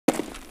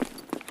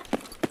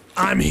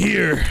I'm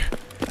here.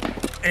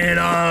 And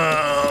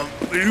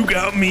you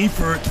got me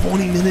for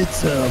 20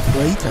 minutes of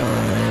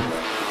playtime.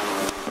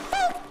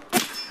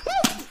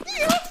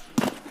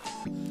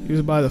 He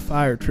was by the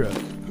fire truck.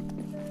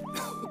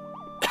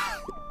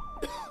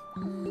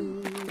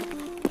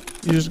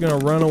 You just gonna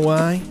run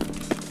away?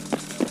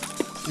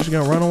 You just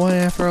gonna run away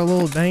after a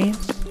little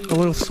dance? A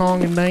little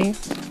song and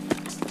dance?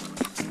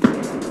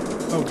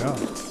 Oh god.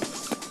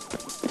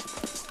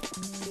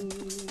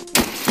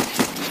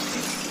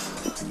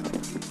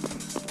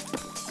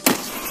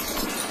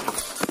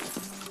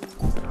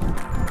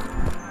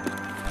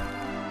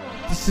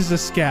 This is a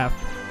scav.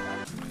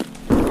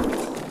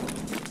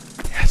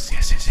 Yes.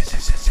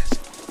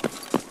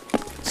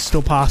 It's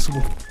still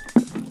possible.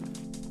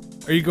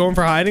 Are you going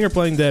for hiding or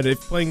playing dead? If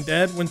playing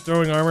dead when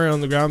throwing armor on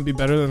the ground would be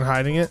better than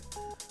hiding it.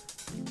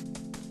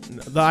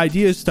 The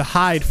idea is to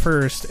hide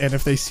first, and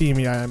if they see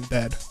me, I am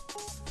dead.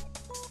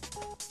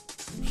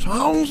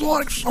 Sounds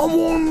like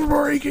someone's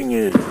breaking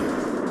in. Just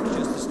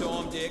a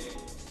storm, Dick.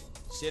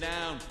 Sit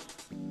down.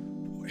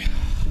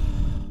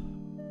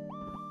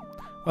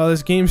 Well,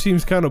 this game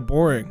seems kind of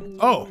boring.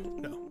 Oh,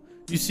 no.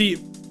 You see,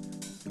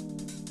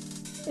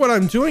 what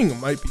I'm doing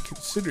might be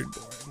considered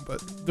boring,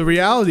 but the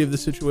reality of the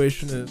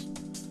situation is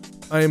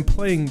I am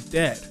playing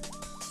dead.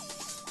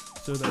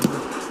 So that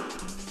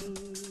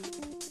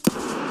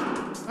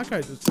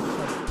guy just have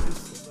a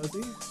pistol, does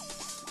he?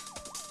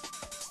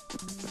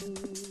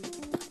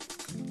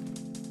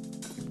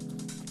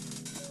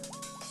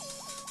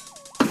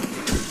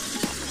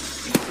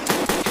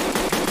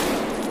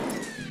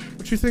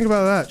 What you think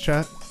about that,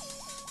 chat?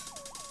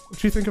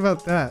 What you think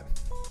about that?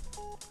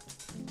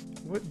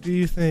 What do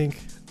you think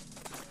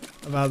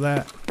about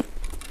that?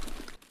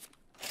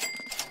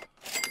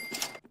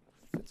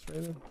 Fits right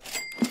in.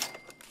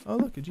 Oh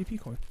look, a GP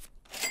coin.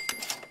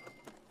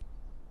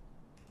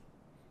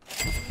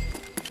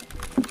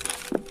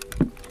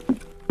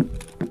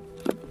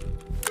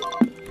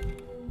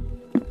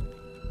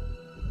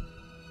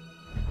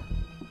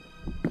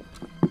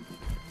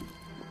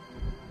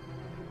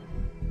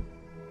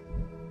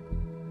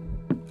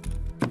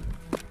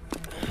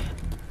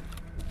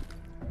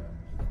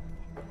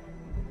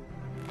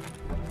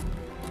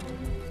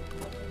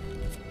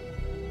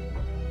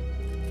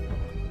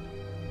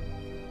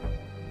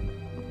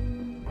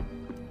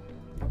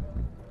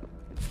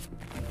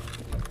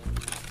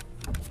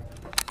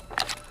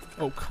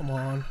 Oh, come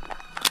on.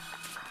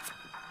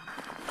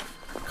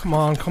 Come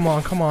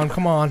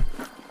on.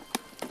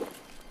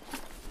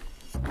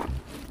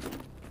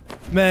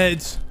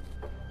 Meds.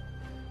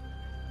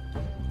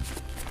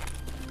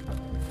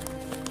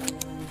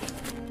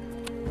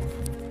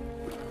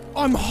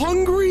 I'm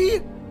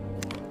hungry?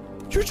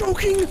 You're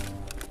joking?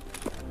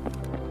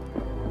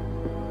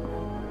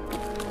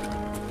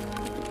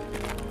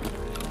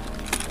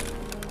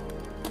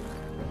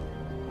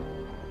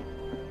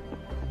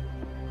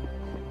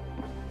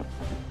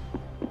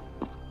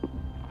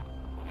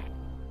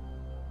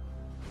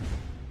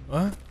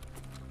 What?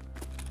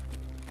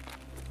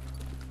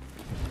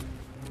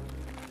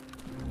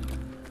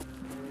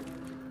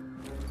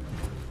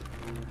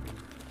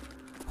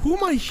 Who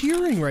am I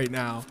hearing right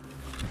now?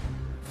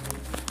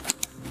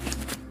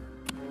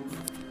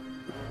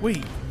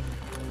 Wait.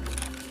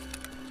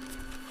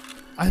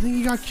 I think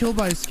he got killed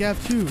by a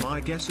scav too.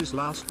 My guess is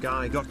last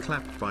guy got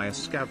clapped by a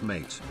scav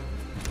mate.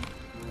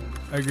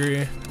 I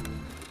agree.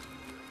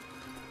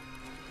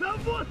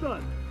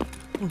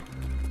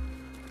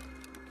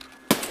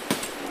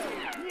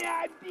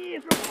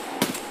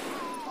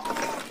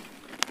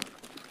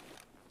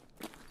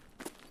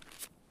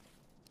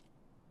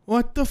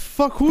 What the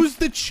fuck? Who's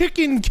the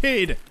chicken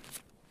kid?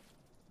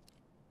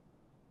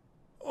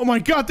 Oh my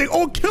god, they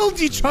all killed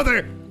each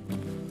other!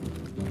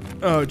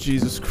 Oh,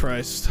 Jesus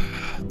Christ.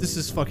 This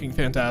is fucking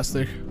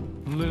fantastic.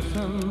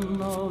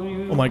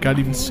 Oh my god,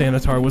 even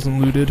Sanitar wasn't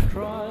looted.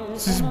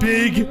 This is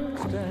big!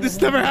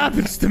 This never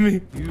happens to me!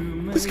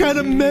 This got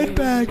a med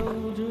bag!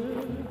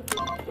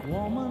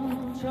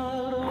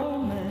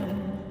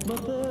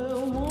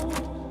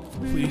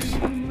 Please.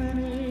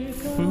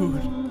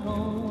 Food.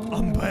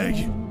 I'm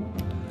begging.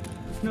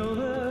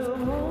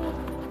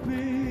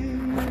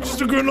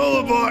 Just a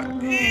granola bar!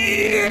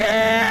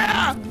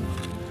 Yeah!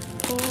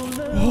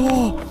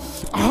 Oh!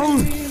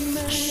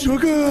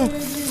 Sugar!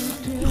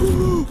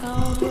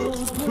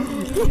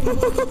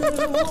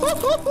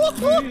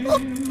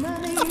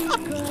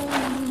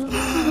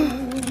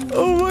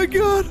 Oh my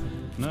god!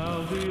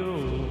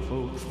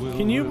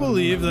 Can you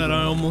believe that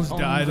I almost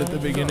died at the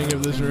beginning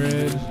of this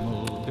raid?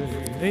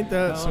 Ain't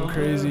that some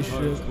crazy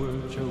shit?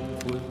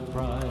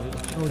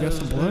 Oh, we got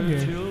some blood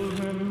here.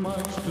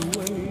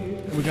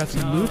 We got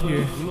some loot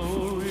here.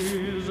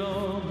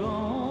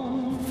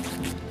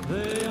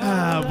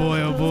 Ah,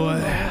 boy, oh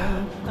boy.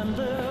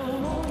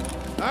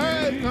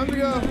 Alright, time to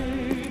go.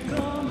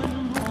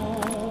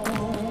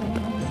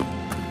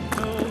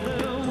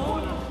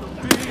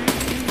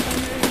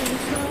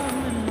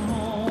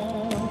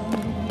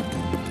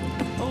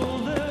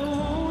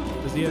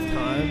 Does he have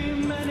time?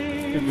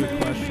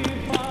 Good question.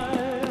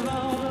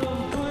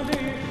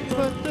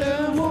 But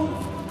there won't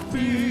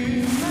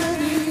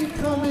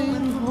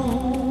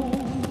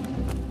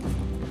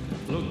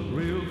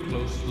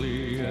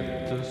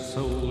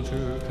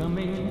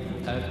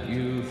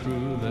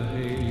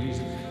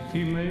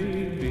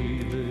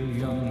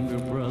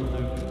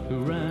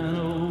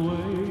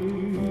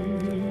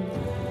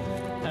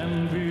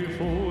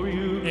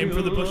Aim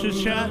for the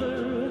bushes, chat.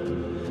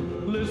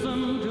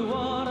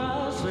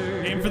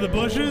 Aim for the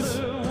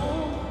bushes.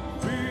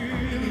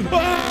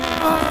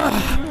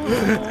 Ah!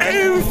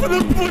 Aim for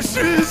the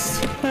bushes.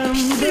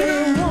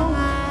 Shit.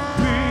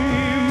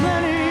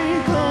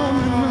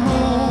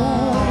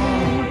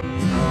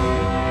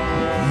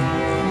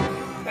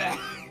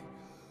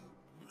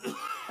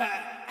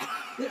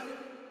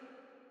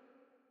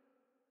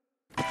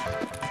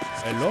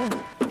 Hello.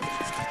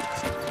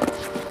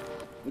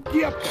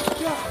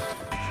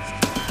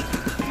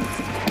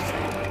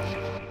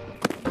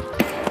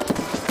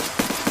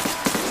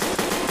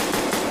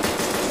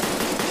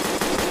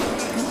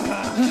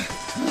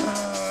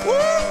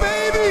 Woo,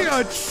 baby,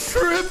 a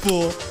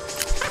triple.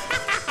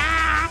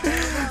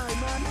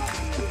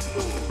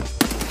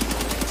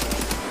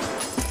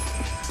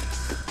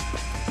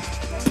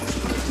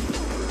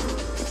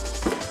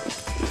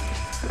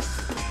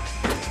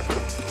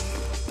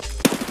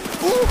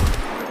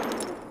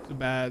 It's a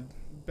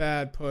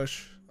bad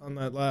push on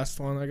that last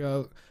one.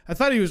 I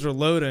thought he was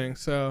reloading,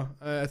 so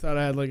I thought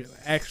I had like an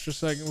extra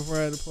second before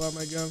I had to pull out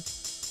my gun.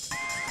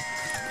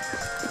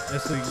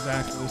 That's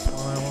exactly the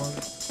spawn I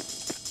wanted.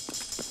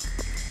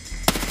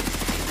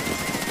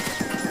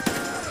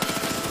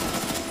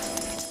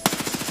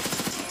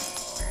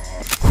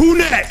 Who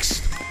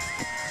next?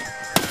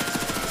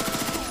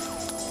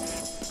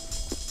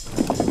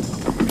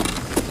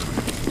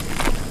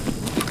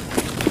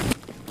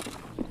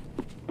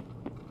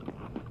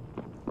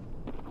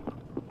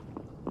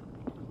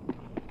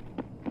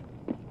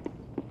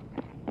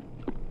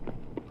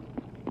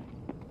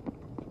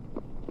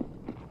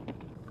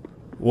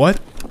 What?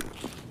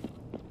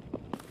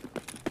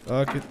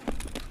 Fuck it.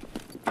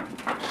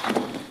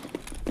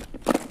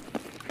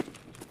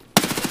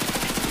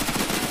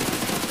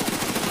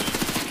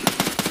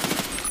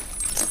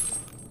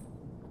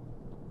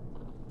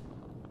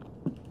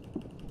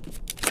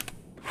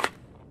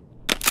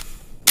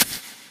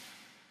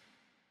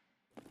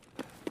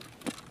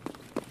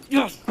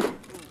 Yes.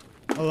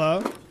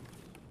 Hello?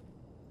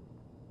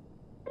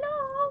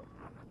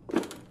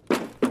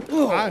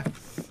 Hello. Hi.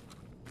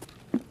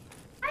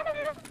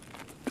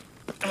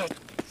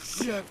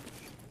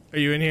 Are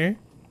you in here?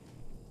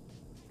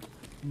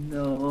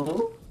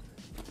 No.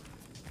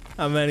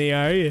 How many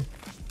are you?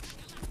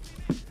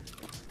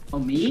 Oh,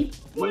 me?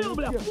 Who?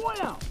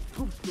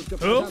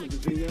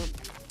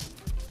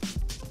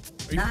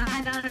 No.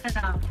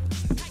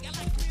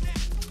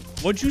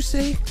 What'd you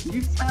say?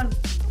 You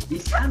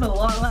sound a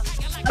lot like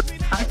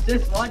I was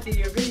just watching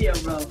your video,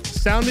 bro.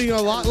 Sounding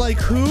a lot like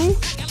who?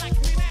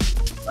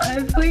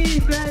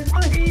 Please, man,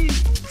 please.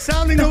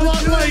 Sounding a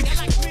lot like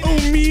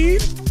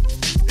Omid?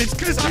 It's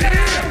cause I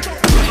am!